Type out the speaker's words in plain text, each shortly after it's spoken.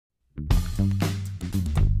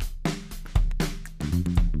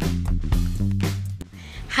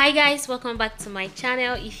Hi guys, welcome back to my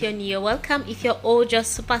channel. If you're new, you're welcome. If you're old,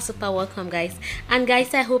 just super welcome guys. And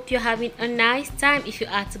guys, I hope you're having a nice time. If you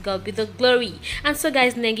are, to God be the glory. And so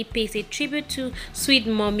guys, Nengi pays a tribute to Sweet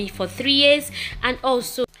Mommy for 3 years, and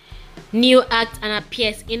also new act and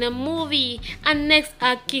appears in a movie. And next,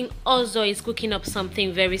 King Ozo is cooking up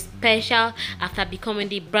something very special after becoming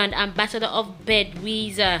the brand ambassador of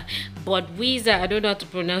Budweiser. I don't know how to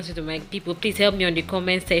pronounce it to my people. Please help me on the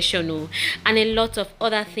comment section. And a lot of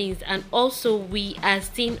other things. And also, we are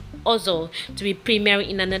seeing Ozo to be premiering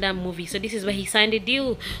in another movie. So this is where he signed a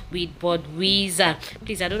deal with Budweiser.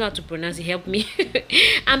 Please, I don't know how to pronounce it. Help me.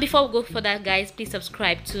 And before we go further, guys, please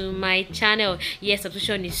subscribe to my channel. Yes,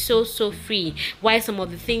 subscription is so free. While some of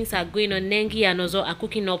the things are going on, Nengi and Ozo are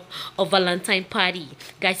cooking up a Valentine party.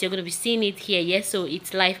 Guys, you're going to be seeing it here. Yes, so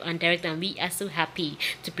it's live and direct, and we are so happy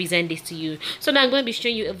to present this to you. So now I'm going to be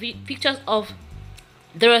showing you pictures of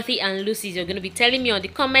Dorothy and Lucy. You're going to be telling me on the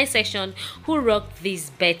comment section who rocked this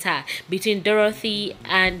better between Dorothy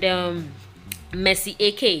and Mercy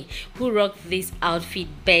AK, who rocked this outfit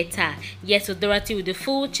better. Yes, so Dorothy with the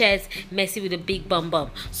full chest, Mercy with the big bum.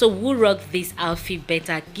 So who rocked this outfit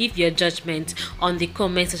better? Give your judgment on the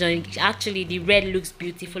comment section. Actually, the red looks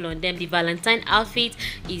beautiful on them. The Valentine outfit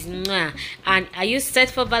is mwah. And are you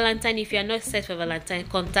set for Valentine? If you are not set for Valentine,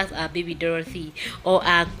 contact our baby Dorothy or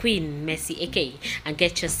our queen Mercy AK and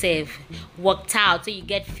get yourself worked out so you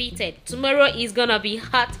get fitted. Tomorrow is gonna be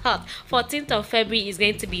hot. 14th of February is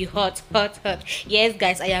going to be hot. Yes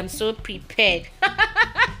guys, I am so prepared.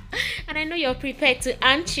 And I know you're prepared too,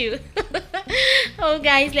 aren't you? Oh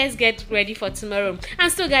guys, let's get ready for tomorrow.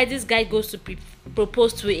 And so guys, this guy goes to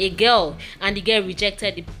propose to a girl, and the girl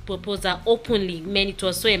rejected the proposal openly. Man, it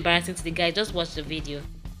was so embarrassing to the guy. Just watch the video.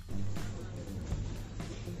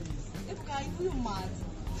 You mad?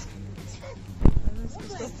 What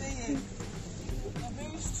am I saying? You're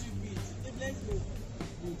very stupid. Let's go.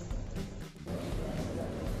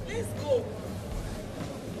 Let's go.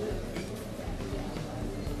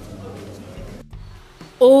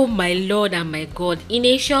 Oh my lord and my god, in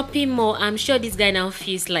a shopping mall, I'm sure this guy now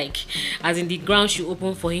feels like as in the ground should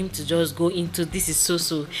open for him to just go into. This is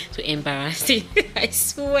so embarrassing. I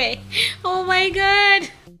swear. Oh my god.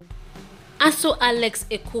 And so Alex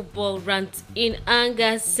Ekubo rants in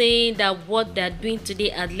anger, saying that what they're doing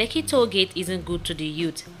today at Lekki Tollgate isn't good to the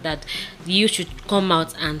youth, that the youth should come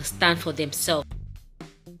out and stand for themselves.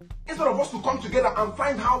 Instead of us to come together and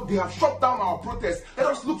find how they have shut down our protest, let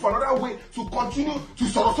us look for another way to continue to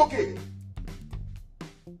Sorosoke.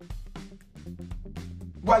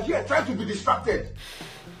 We are here trying to be distracted.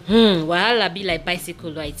 Wahala be like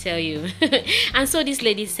bicycle, I tell you. And so this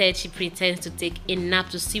lady said she pretends to take a nap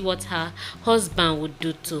to see what her husband would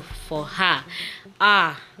do for her.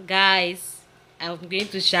 Guys, I'm going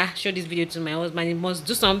to show this video to my husband. He must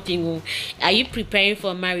do something. Are you preparing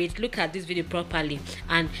for marriage? Look at this video properly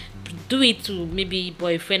and do it to maybe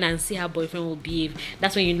boyfriend and see how boyfriend will behave.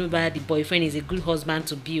 That's when you know that the boyfriend is a good husband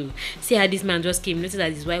to be. See how this man just came, noticed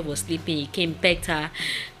that his wife was sleeping. He came, pecked her,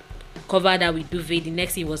 covered her with duvet. The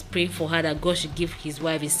next thing, he was praying for her that God should give his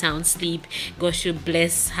wife a sound sleep. God should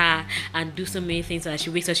bless her and do so many things so that she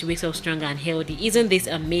wakes up strong and healthy. Isn't this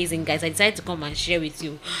amazing, guys? I decided to come and share with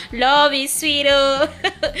you. Love is sweet.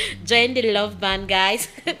 Join the love band, guys.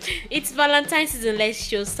 It's Valentine's season. Let's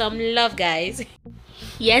show some love, guys.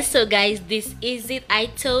 Yes, so guys, this is it. I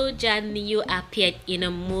told you Neo appeared in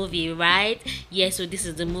a movie, right? Yes, so this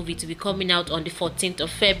is the movie to be coming out on the 14th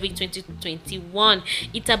of February 2021.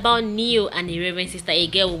 It's about Neo and a reverend sister, a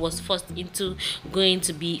girl who was forced into going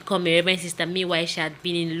to become a reverend sister. Meanwhile, she had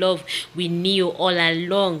been in love with Neo all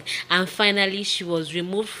along, and finally she was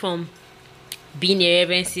removed from being a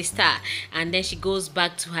reverend sister, and then she goes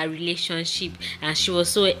back to her relationship, and she was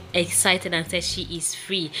so excited and said she is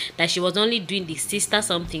free, that she was only doing the sister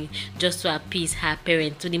something just to appease her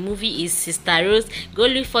parents. So the movie is Sister Rose. Go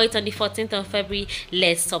look for it on the 14th of February.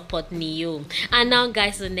 Let's support Neo. And now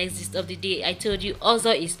guys, the next gist of the day, I told you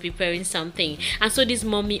Ozo is preparing something, and so this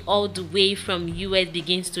mommy all the way from US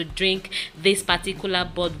begins to drink this particular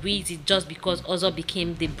Budweiser just because Ozo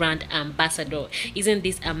became the brand ambassador. Isn't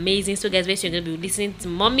this amazing? So guys, we're be listening to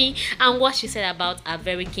mommy and what she said about our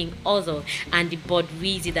very King Ozo and the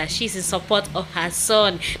Budweiser, that she's in support of her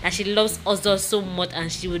son, that she loves Ozo so much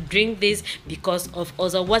and she would drink this because of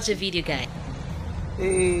Ozo. Watch the video, guys.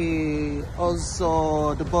 Hey,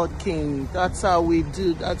 Ozo, the Bud King. That's how we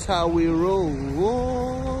do. That's how we roll.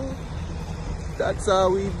 Whoa. That's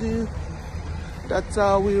how we do. That's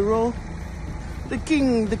how we roll. The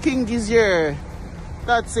king is here.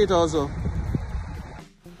 That's it, Ozo.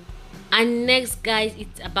 And next, guys,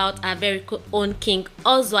 it's about our very own King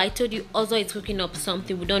Ozo. I told you Ozo is cooking up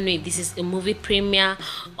something. We don't know if this is a movie premiere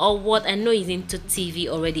or what. I know he's into TV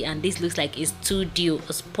already, and this looks like a studio,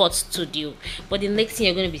 a sports studio. But the next thing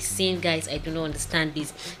you're going to be seeing, guys, I do not understand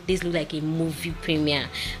this. This looks like a movie premiere.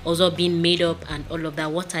 Ozo being made up and all of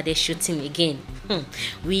that. What are they shooting again?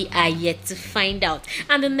 We are yet to find out.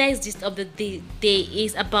 And the next gist of the day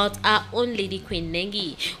is about our own lady Queen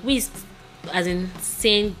Nengi, who is, as in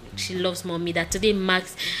saying she loves mommy, that today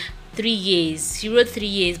marks 3 years. She wrote 3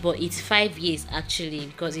 years, but it's 5 years actually,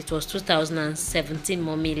 because it was 2017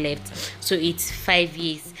 mommy left, so it's 5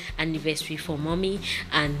 years anniversary for mommy,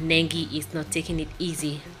 and Nengi is not taking it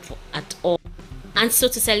easy at all. And so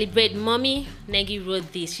to celebrate mommy, Nengi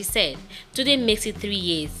wrote this. She said, today makes it 3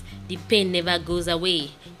 years. The pain never goes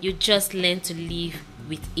away. You just learn to live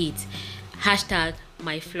with it. Hashtag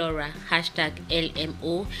my flora, hashtag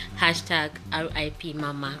LMO, hashtag RIP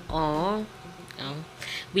mama. Oh,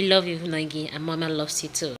 we love you, Nengi, and mama loves you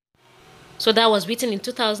too. So that was written in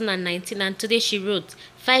 2019, and today she wrote,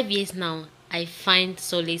 5 years now, I find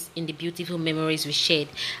solace in the beautiful memories we shared.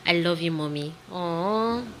 I love you, mommy.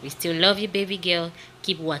 Oh, we still love you, baby girl.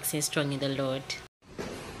 Keep waxing strong in the Lord.